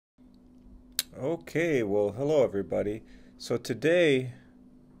Okay, well, hello everybody. So today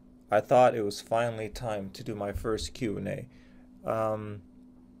I thought it was finally time to do my first Q&A. Um,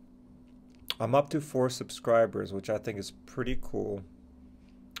 I'm up to 4 subscribers, which I think is pretty cool,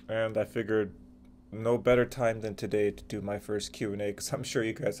 and I figured no better time than today to do my first Q&A because I'm sure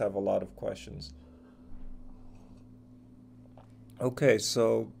you guys have a lot of questions. Okay,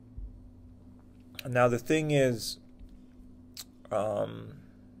 so now the thing is, um,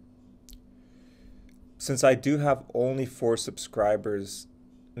 since I do have only 4 subscribers,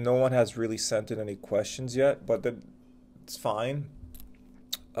 no one has really sent in any questions yet, but it's fine.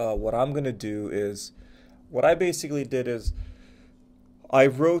 What I'm gonna do is, what I basically did is, I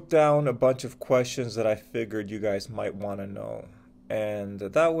wrote down a bunch of questions that I figured you guys might want to know. And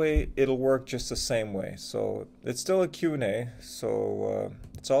that way, it'll work just the same way. So it's still a Q&A, so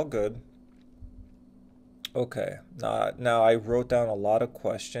it's all good. Okay, now I wrote down a lot of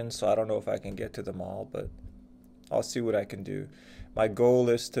questions, so I don't know if I can get to them all, but I'll see what I can do. My goal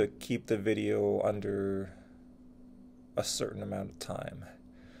is to keep the video under a certain amount of time.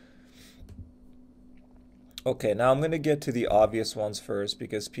 Okay, now I'm going to get to the obvious ones first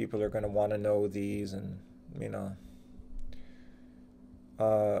because people are going to want to know these and, you know,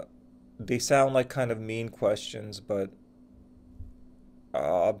 uh, they sound like kind of mean questions, but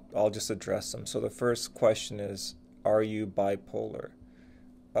I'll just address them. So the first question is, are you bipolar?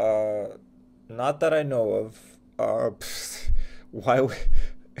 Uh, Not that I know of. Why would,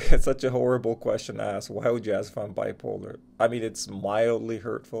 it's such a horrible question to ask. Why would you ask if I'm bipolar? I mean, it's mildly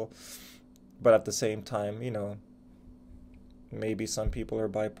hurtful, but at the same time, maybe some people are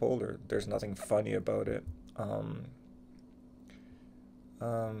bipolar. There's nothing funny about it. Um,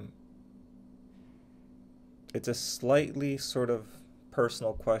 um, it's a slightly sort of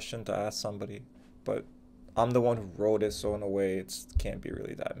personal question to ask somebody, but I'm the one who wrote it, so in a way, it can't be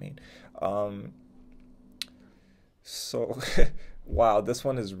really that mean. Um, so, wow, this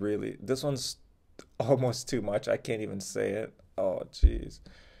one's almost too much. I can't even say it. Oh, jeez.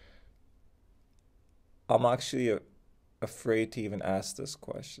 I'm actually afraid to even ask this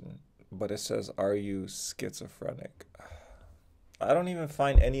question, but it says, are you schizophrenic? I don't even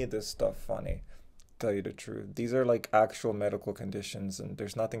find any of this stuff funny, to tell you the truth. These are like actual medical conditions, and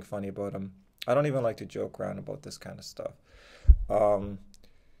there's nothing funny about them. I don't even like to joke around about this kind of stuff. Um,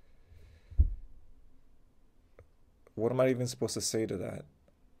 what am I even supposed to say to that?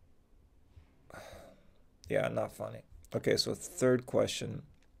 Yeah, not funny. Okay, so third question.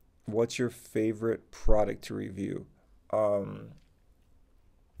 What's your favorite product to review? Um,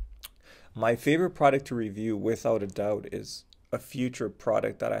 my favorite product to review, without a doubt, is a future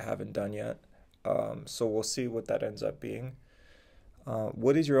product that I haven't done yet. So we'll see what that ends up being.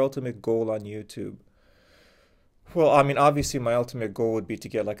 What is your ultimate goal on YouTube? Well, I mean, obviously, my ultimate goal would be to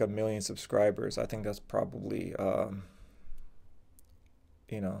get like 1 million subscribers. I think that's probably,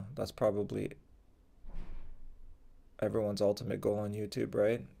 that's probably everyone's ultimate goal on YouTube,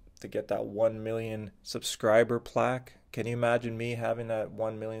 right? To get that 1 million subscriber plaque. Can you imagine me having that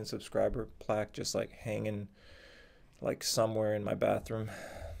 1 million subscriber plaque just like hanging like somewhere in my bathroom?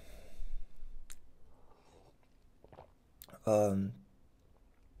 Um,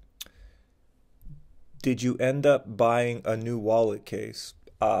 did you end up buying a new wallet case?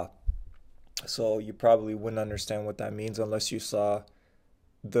 So you probably wouldn't understand what that means unless you saw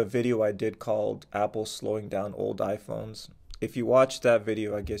the video I did called Apple slowing down old iPhones. If you watch that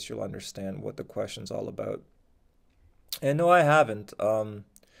video, I guess you'll understand what the question's all about. And no, I haven't.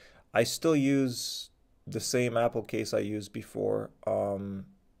 I still use the same Apple case I used before.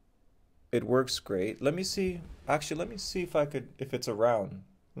 It works great. Let me see. Actually, let me see if it's around.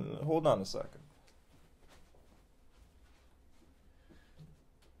 Hold on a second.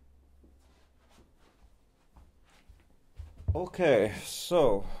 Okay,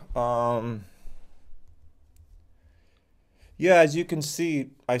 so, yeah, as you can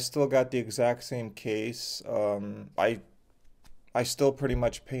see, I still got the exact same case. I still pretty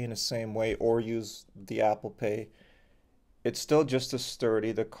much pay in the same way or use the Apple Pay. It's still just as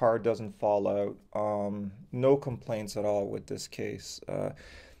sturdy. The card doesn't fall out. No complaints at all with this case. To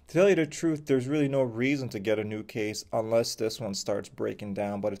tell you the truth, there's really no reason to get a new case unless this one starts breaking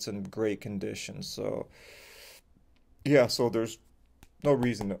down, but it's in great condition. So, yeah, so there's no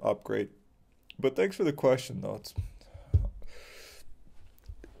reason to upgrade. But thanks for the question, though.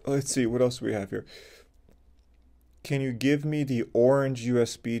 Let's see, what else do we have here? Can you give me the orange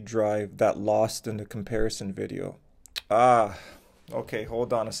USB drive that lost in the comparison video? Ah, okay,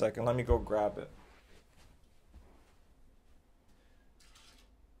 hold on a second. Let me go grab it.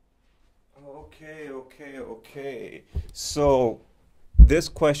 Okay. So this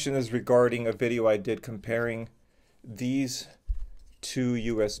question is regarding a video I did comparing these two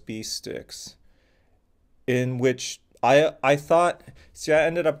USB sticks, in which I thought, see, I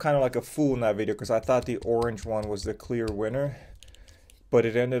ended up kind of like a fool in that video because I thought the orange one was the clear winner, but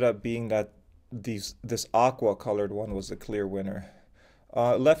it ended up being that this aqua colored one was the clear winner.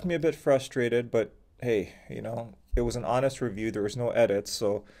 It left me a bit frustrated, but hey, you know, it was an honest review. There was no edits,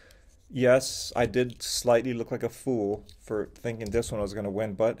 so yes, I did slightly look like a fool for thinking this one was going to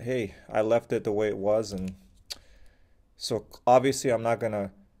win, but hey, I left it the way it was, and so obviously I'm not going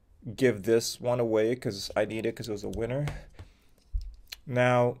to give this one away because I need it because it was a winner.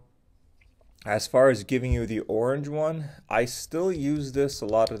 Now, as far as giving you the orange one, I still use this a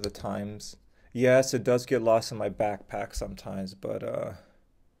lot of the times. Yes, it does get lost in my backpack sometimes, but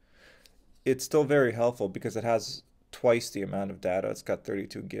it's still very helpful because it has twice the amount of data. It's got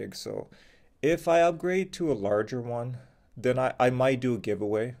 32 gigs. So if I upgrade to a larger one, then I might do a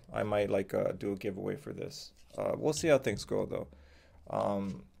giveaway. I might like do a giveaway for this. We'll see how things go though.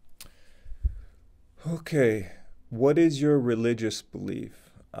 Okay, what is your religious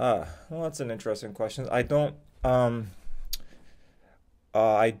belief? Well, that's an interesting question. I don't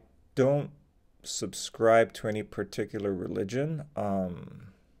subscribe to any particular religion.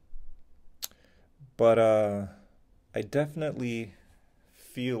 But I definitely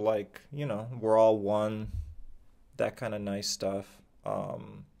feel like, you know, we're all one, that kind of nice stuff.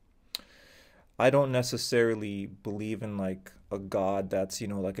 I don't necessarily believe in like a God that's, you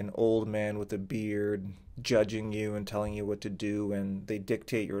know, like an old man with a beard judging you and telling you what to do, and they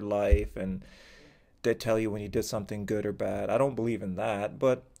dictate your life and they tell you when you did something good or bad. I don't believe in that,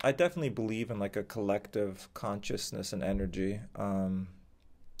 but I definitely believe in like a collective consciousness and energy.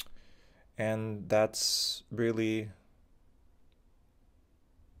 And that's really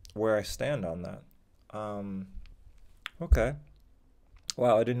where I stand on that. Okay.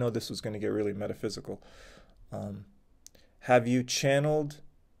 Wow, I didn't know this was going to get really metaphysical. Um, have you channeled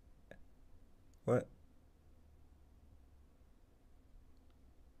what?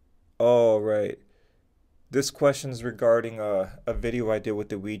 Oh, right. This question's regarding a video I did with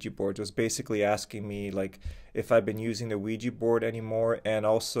the Ouija board. It was basically asking me like if I've been using the Ouija board anymore, and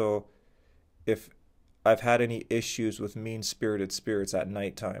also if I've had any issues with mean-spirited spirits at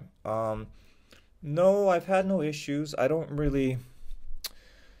nighttime. No, I've had no issues. I don't really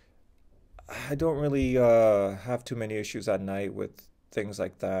have too many issues at night with things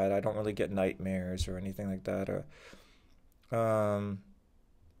like that. I don't really get nightmares or anything like that. Um,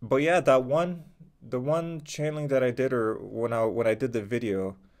 but yeah, the one channeling that I did, or when I did the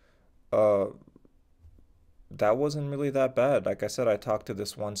video, uh, that wasn't really that bad. Like I said, I talked to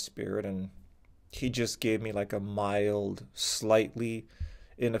this one spirit, and he just gave me like a mild, slightly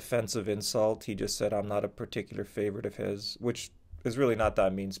inoffensive insult. He just said I'm not a particular favorite of his, which is really not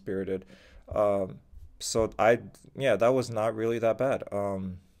that mean-spirited. Um, yeah, that was not really that bad.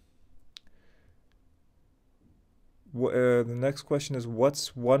 The next question is,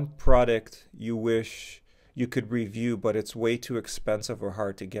 what's one product you wish you could review, but it's way too expensive or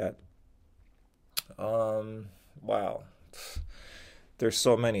hard to get? Wow. There's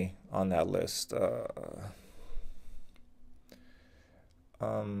so many on that list.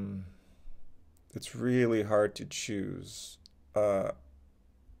 Um, it's really hard to choose. Uh,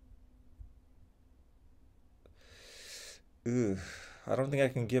 ugh, I don't think I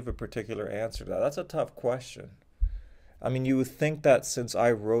can give a particular answer to that. That's a tough question. I mean, you would think that since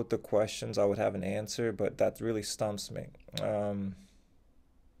I wrote the questions, I would have an answer, but that really stumps me. Um,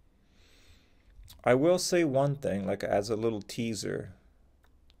 I will say one thing, like as a little teaser.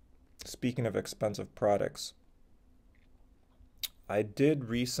 Speaking of expensive products, I did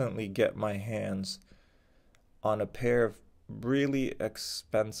recently get my hands on a pair of really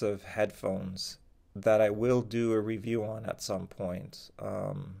expensive headphones that I will do a review on at some point.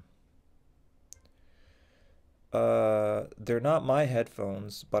 They're not my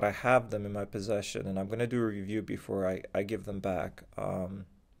headphones, but I have them in my possession, and I'm gonna do a review before I give them back.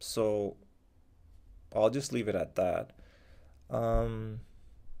 So I'll just leave it at that. Um,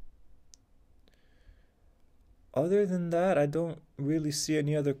 Other than that, I don't really see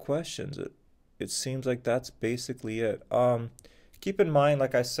any other questions. It seems like that's basically it. Keep in mind,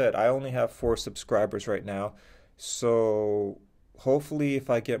 like I said, I only have 4 subscribers right now, so hopefully, if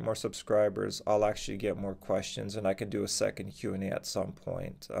I get more subscribers, I'll actually get more questions, and I can do a second Q&A at some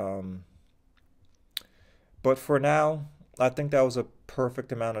point. But for now, I think that was a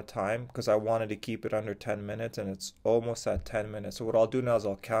perfect amount of time because I wanted to keep it under 10 minutes, and it's almost at 10 minutes. So what I'll do now is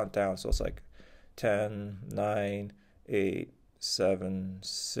I'll count down. So it's like 10, 9, 8, 7,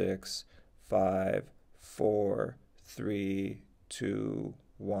 6, 5, 4, 3, 2,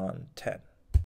 1, 10.